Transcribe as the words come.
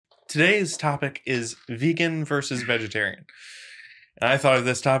Today's topic is vegan versus vegetarian. And I thought of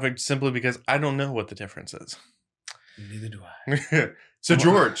this topic simply because I don't know what the difference is. Neither do I. So,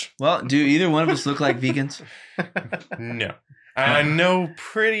 George. Well, do either one of us look like vegans? No. I know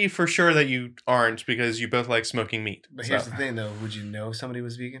pretty for sure that you aren't because you both like smoking meat. But here's the thing, though. Would you know if somebody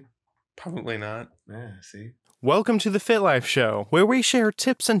was vegan? Probably not. Yeah, see? Welcome to the Fit Life Show, where we share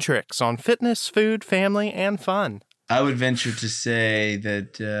tips and tricks on fitness, food, family, and fun. I would venture to say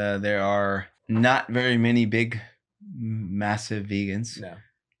that there are not very many big, massive vegans. No.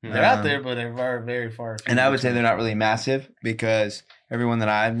 They're out there, but they're very far. And I would say they're not really massive because everyone that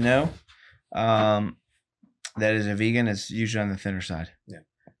I know that is a vegan is usually on the thinner side. Yeah.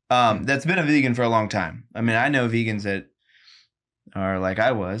 That's been a vegan for a long time. I mean, I know vegans that are like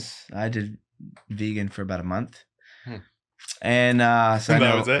I was. I did vegan for about a month. And so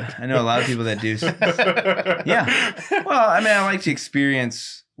was it? I know a lot of people that do. Yeah. Well, I mean, I like to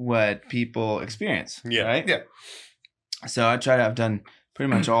experience what people experience. Yeah. Right? Yeah. So I try to have done pretty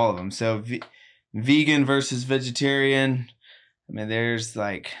much all of them. So vegan versus vegetarian. I mean, there's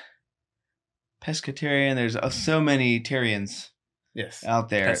like pescatarian. There's so many tarians Yes. out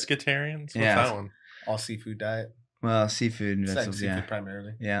there. Pescatarians? What's Yeah. that one? All seafood diet. Well, seafood and It's like vegetables, seafood yeah.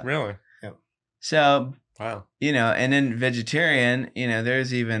 primarily. Yeah. Really? So, Wow. and then vegetarian,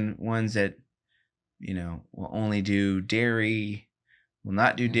 there's even ones that, will only do dairy, will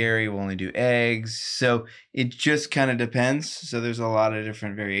not do dairy, will only do eggs. So it just kind of depends. So there's a lot of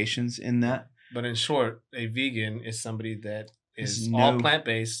different variations in that. But in short, a vegan is somebody that is No- all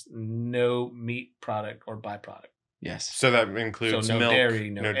plant-based, no meat product or byproduct. Yes. So that includes So no milk.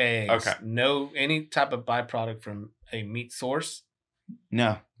 dairy, no eggs, Okay. no any type of byproduct from a meat source.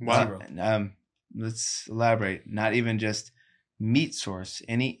 No. Wow. Zero. Let's elaborate. Not even just meat source,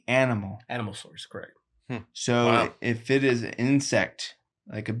 any animal. Animal source, correct. So Wow. if it is an insect,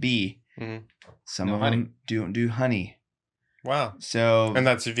 like a bee, Mhm. some No of honey. them do honey. Wow. So And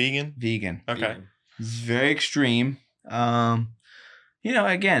that's vegan? vegan. Okay. Vegan. It's very extreme. Again,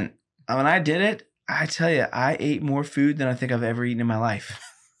 when I did it, I tell you, I ate more food than I think I've ever eaten in my life.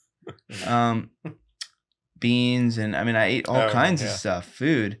 Beans and I ate all kinds of yeah. stuff,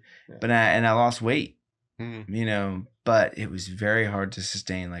 food, Yeah. but I lost weight. Mhm. But it was very hard to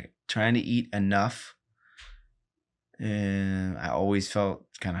sustain. Like trying to eat enough, and I always felt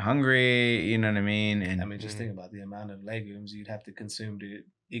kind of hungry. You know what I mean? And I mean, just think about the amount of legumes you'd have to consume to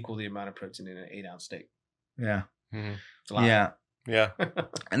equal the amount of protein in an 8-ounce steak. yeah, Mhm. It's a lot. yeah. Yeah.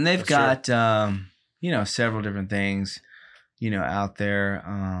 And they've That's got several different things, out there.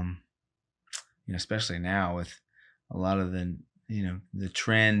 Especially now with a lot of the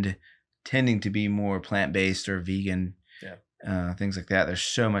trend tending to be more plant-based or vegan, things like that. There's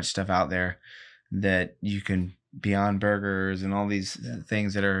so much stuff out there that you can Beyond Burgers and all these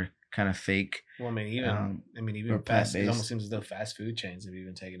things that are kind of fake. Well, I mean, even or fast. It plant-based. almost seems as though fast food chains have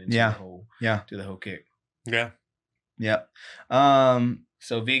even taken into Yeah. the whole kick. Yeah. Yep.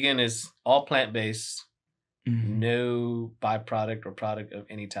 So vegan is all plant based, Mhm. no byproduct or product of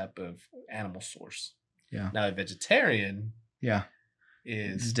any type of animal source. Yeah. Now a vegetarian Yeah.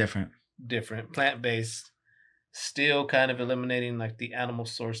 It's is different. different, plant based, still kind of eliminating like the animal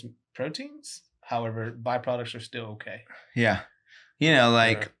source proteins. However, byproducts are still okay. Yeah.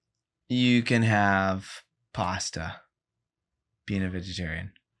 Like you can have pasta being a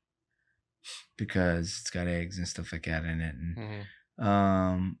vegetarian because it's got eggs and stuff like that in it. And,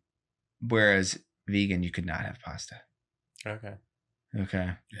 Mhm. whereas vegan, you could not have pasta. Okay.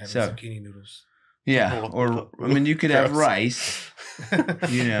 Okay. You have So- zucchini noodles. Yeah. Or, you could have Gross. rice,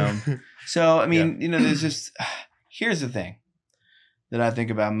 So, there's just, here's the thing that I think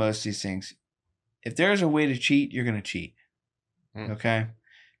about most of these things. If there's a way to cheat, you're going to cheat. Okay.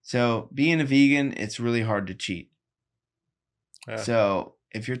 So being a vegan, it's really hard to cheat. Yeah. So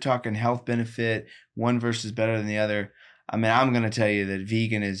if you're talking health benefit, one versus better than the other, I'm going to tell you that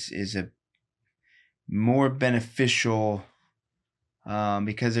vegan is a more beneficial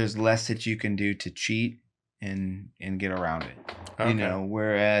because there's less that you can do to cheat and get around it. Okay.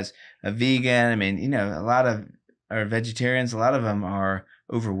 Whereas a vegan, a lot of our vegetarians, a lot of them are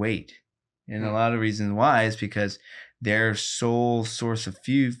overweight. And a lot of reasons why is because their sole source of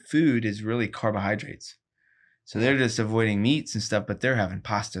food is really carbohydrates. So they're just avoiding meats and stuff, but they're having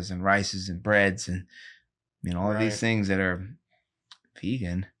pastas and rices and breads and all of these Right. things that are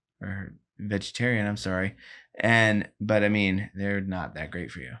vegan or vegetarian, I'm sorry. But they're not that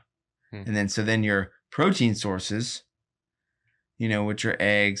great for you. And then your protein sources, which are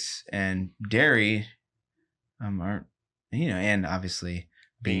eggs and dairy, aren't, and obviously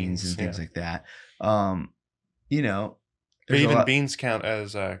beans and things like that. there's a even lot- beans count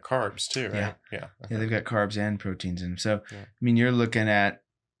as carbs too, right? Yeah. Yeah, they've got carbs and proteins in them. So, Yeah. I mean, you're looking at,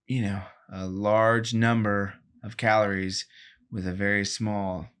 a large number of calories with a very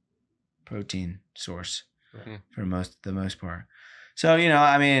small protein source Right. for the most part. So,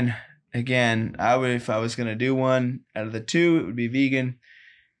 I mean, again, if I was going to do one out of the two, it would be vegan.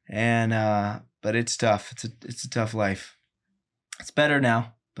 And, but it's tough. It's a tough life. It's better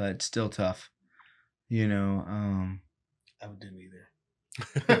now, but it's still tough. I would do neither.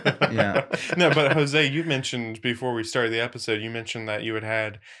 Yeah. No, but Jose, you mentioned before we started the episode, you mentioned that you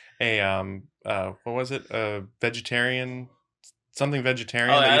had a what was it? A vegetarian, something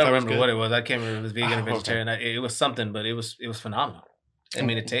vegetarian. Oh, that you I thought don't was remember good? what it was. I can't remember if it was vegan or Oh, okay. vegetarian. It was something, but it was phenomenal. I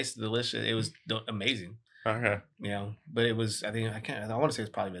mean, it tasted delicious. It was amazing. Okay. But it was. I want to say it's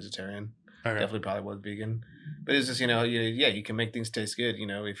probably vegetarian. Okay. Definitely probably was vegan. But it's just you can make things taste good.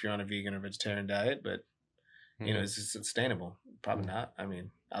 If you're on a vegan or vegetarian diet, but Mhm. it's just sustainable. Probably not. I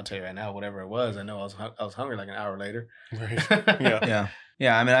mean, I'll tell you right now, whatever it was, I know I was hungry like an hour later. Right. Yeah.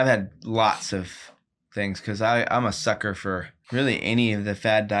 Yeah. I mean, I've had lots of things because I'm a sucker for really any of the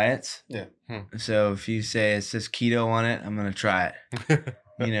fad diets. Yeah. So if you say it says keto on it, I'm going to try it.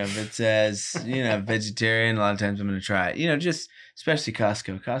 If it says, vegetarian, a lot of times I'm going to try it. Just especially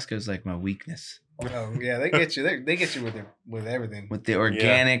Costco. Costco's like my weakness. Oh yeah, they get you. They get you with everything. With the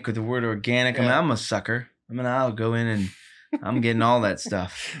organic, with the word organic, I mean, Yeah. I'm a sucker. I mean, I'll go in and I'm getting all that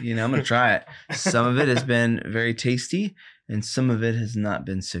stuff. I'm going to try it. Some of it has been very tasty and some of it has not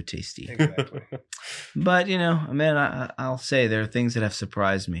been so tasty. Exactly. But, I'll say there are things that have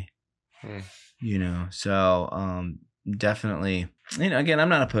surprised me. Hmm. So definitely, again, I'm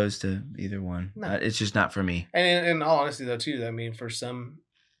not opposed to either one. No. It's just not for me. And in all honesty, though, too, I mean, for some,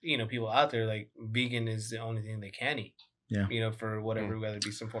 people out there, like vegan is the only thing they can eat. Yeah. For whatever, whether it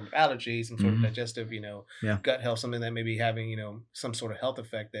be some form of allergy, some sort of digestive, Yeah. gut health, something that may be having, some sort of health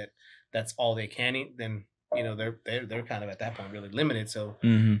effect that's all they can eat. Then, they're kind of at that point really limited. So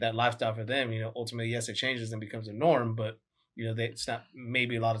Mm-hmm. that lifestyle for them, ultimately, yes, it changes and becomes a norm, but it's not.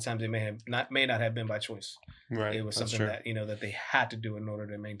 Maybe a lot of times they may not have been by choice. Right. It was That's something true. that that they had to do in order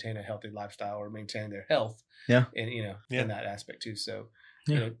to maintain a healthy lifestyle or maintain their health. Yeah. And Yeah. in that aspect too. So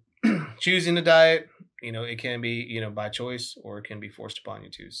Yeah. choosing the diet, it can be by choice or it can be forced upon you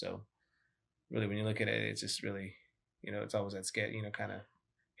too. So really, when you look at it, it's just really it's always that kind of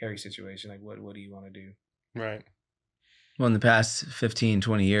hairy situation. Like what do you want to do? Right. Well, in the past 15,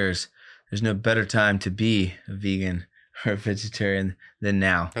 20 years, there's no better time to be a vegan or a vegetarian than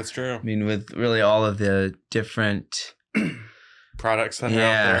now. That's true. I mean, with really all of the different Products that are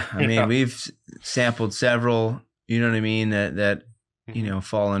yeah, out there. I mean, we've sampled several, that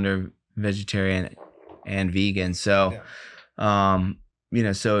fall under vegetarian and vegan. So,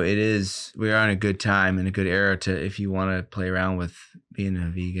 so we are in a good time and a good era if you want to play around with being a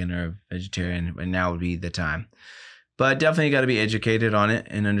vegan or a vegetarian, and now would be the time. But definitely got to be educated on it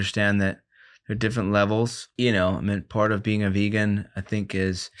and understand that there are different levels. Part of being a vegan, I think,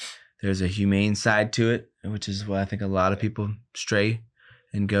 is there's a humane side to it, which is why I think a lot of people stray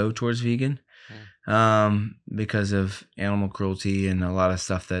and go towards vegan, because of animal cruelty and a lot of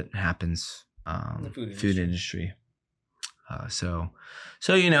stuff that happens In the food industry.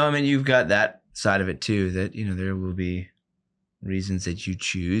 You've got that side of it too, that there will be reasons that you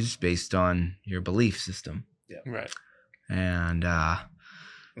choose based on your belief system. Right. And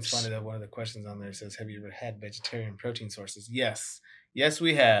it's funny that one of the questions on there says, "Have you ever had vegetarian protein sources?" Yes,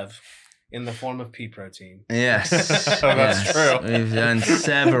 we have, in the form of pea protein. yes, That's true. We've done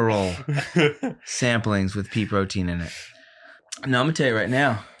several samplings with pea protein in it. No, I'm gonna tell you right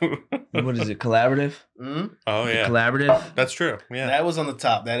now. What is it? Collaborative. Mm-hmm. Oh yeah. Collaborative. That's true. Yeah. That was on the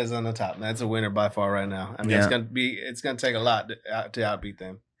top. That is on the top. That's a winner by far right now. I mean, Yeah. it's gonna take a lot to outbeat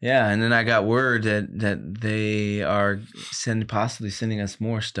them. Yeah, and then I got word that they are possibly sending us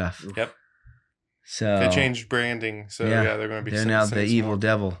more stuff. Yep. So They changed branding, so Yeah. yeah, they're going to be. they're sending now us the evil more.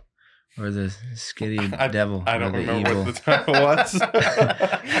 devil, or the skitty devil. I don't or the remember evil, what the title was.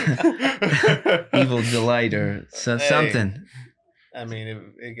 evil delight or something. I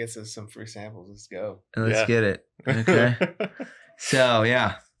mean, it gets us some free samples. Let's go. Let's Yeah. get it. Okay. So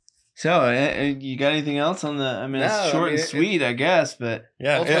yeah. So you got anything else on the? I mean, it's No, I short mean, and sweet, I guess, but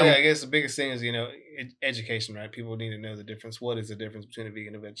Yeah. Ultimately, yeah. I guess the biggest thing is education, right? People need to know the difference. What is the difference between a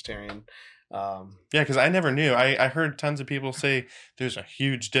vegan and vegetarian? Yeah, because I never knew. I heard tons of people say there's a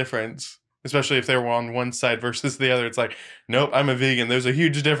huge difference, especially if they were on one side versus the other. It's like, nope, I'm a vegan. There's a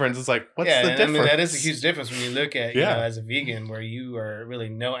huge difference. It's like, what's the and difference? I mean, that is a huge difference when you look at, Yeah. as a vegan, where you are really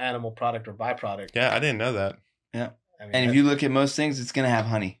no animal product or byproduct. Yeah, I didn't know that. I mean, and if you look at most things, it's gonna have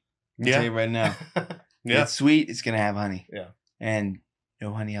honey. I'll Yeah. tell you right now. If Yeah. it's sweet, it's gonna have honey. Yeah. And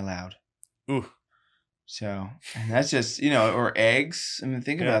no honey allowed. Ooh. So, and that's just, or eggs. I mean,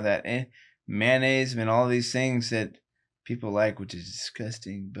 think Yeah. about that. And mayonnaise, I mean, all these things that people like, which is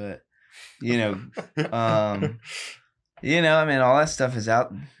disgusting, but, I mean, all that stuff is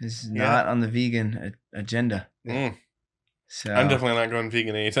not on the vegan agenda. Mm. So, I'm definitely not going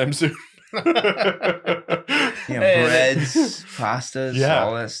vegan anytime soon. breads, pastas, Yeah.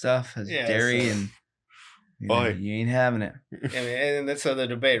 all that stuff has Yeah, dairy, so- and Boy. you ain't having it. I mean, and that's the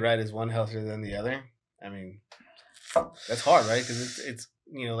debate, right? Is one healthier than the other? I mean, that's hard, right? Because it's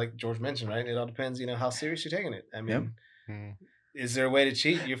like George mentioned, right? It all depends, how serious you're taking it. I mean, Mm. is there a way to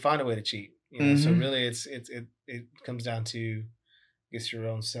cheat? You find a way to cheat. So Mhm. really, it comes down to, I guess, your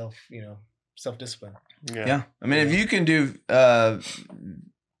own self discipline. Yeah. I mean, if you can do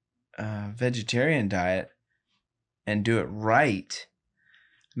vegetarian diet and do it right,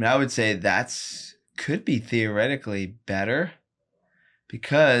 I mean, I would say could be theoretically better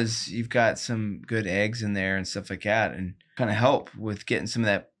because you've got some good eggs in there and stuff like that, and kind of help with getting some of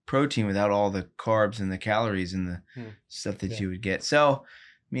that protein without all the carbs and the calories and the stuff that you would get. So,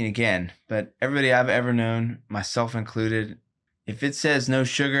 I mean, again, but everybody I've ever known, myself included, if it says no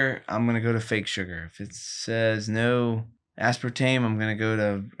sugar, I'm going to go to fake sugar. If it says no aspartame, I'm going to go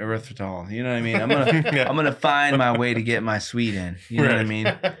to erythritol. You know what I mean? I'm going to I'm going to find my way to get my sweet in. You know what I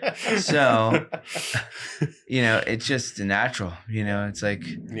mean? So, it's just natural. It's like,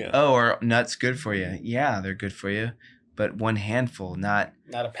 oh, are nuts good for you? Yeah, they're good for you. But one handful, not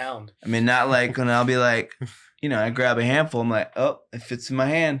a pound. I mean, not like when I'll be like, I grab a handful, I'm like, oh, it fits in my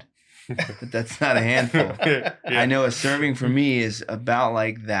hand. But that's not a handful. I know a serving for me is about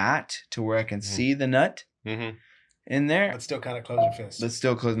like that to where I can see the nut in there. But still kind of close your fist. But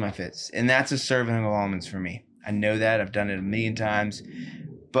still close my fists. And that's a serving of almonds for me. I know that. I've done it a million times.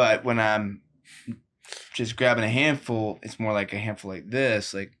 But when I'm just grabbing a handful, it's more like a handful like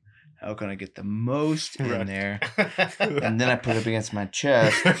this. Like, how can I get the most in there? And then I put it up against my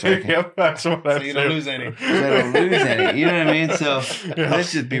chest. So That's what I you don't lose any. So I don't lose any. You know what I mean? So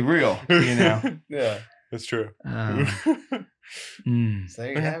let's just be real, Yeah. That's true. So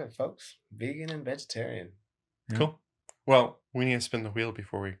there you have it, folks. Vegan and vegetarian. Cool. Well, we need to spin the wheel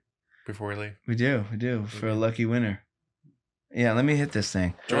before we leave. We do for a lucky winner. Yeah, let me hit this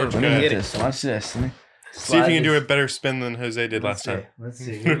thing. George, let me go hit ahead. this. Watch this. Let me See if you can do a better spin than Jose did last time. Let's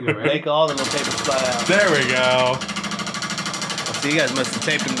see. Here we go, right? Make all the little papers fly out. There we go. So you guys must have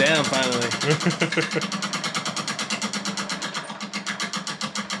taped them down finally.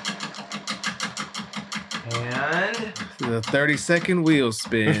 And The 30-second wheel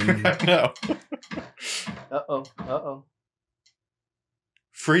spin. No. Uh-oh.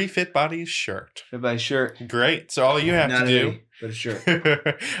 Free Fit Bodies shirt. goodbye shirt. Great. So all you have Not to a do, hoodie, but a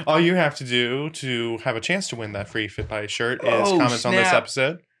shirt. all you have to do to have a chance to win that free Fit Bodies shirt is Oh, comment on this snap.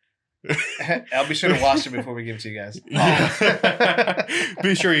 episode. I'll be sure to watch it before we give it to you guys.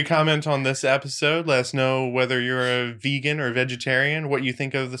 Be sure you comment on this episode. Let us know whether you're a vegan or vegetarian, what you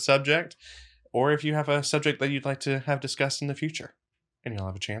think of the subject, or if you have a subject that you'd like to have discussed in the future. And you'll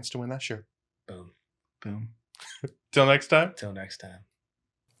have a chance to win that shirt. Boom. Boom. Till next time. Till next time.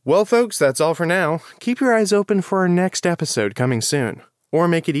 Well, folks, that's all for now. Keep your eyes open for our next episode coming soon. Or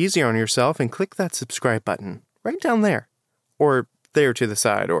make it easier on yourself and click that subscribe button right down there. Or there to the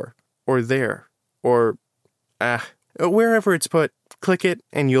side, or there, or wherever it's put, click it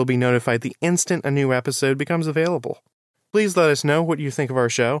and you'll be notified the instant a new episode becomes available. Please let us know what you think of our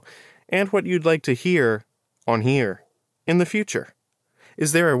show and what you'd like to hear on here in the future.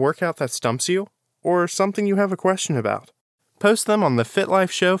 Is there a workout that stumps you or something you have a question about? Post them on the Fit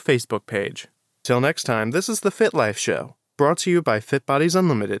Life Show Facebook page. Till next time, this is the Fit Life Show, brought to you by Fit Bodies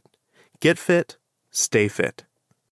Unlimited. Get fit, stay fit.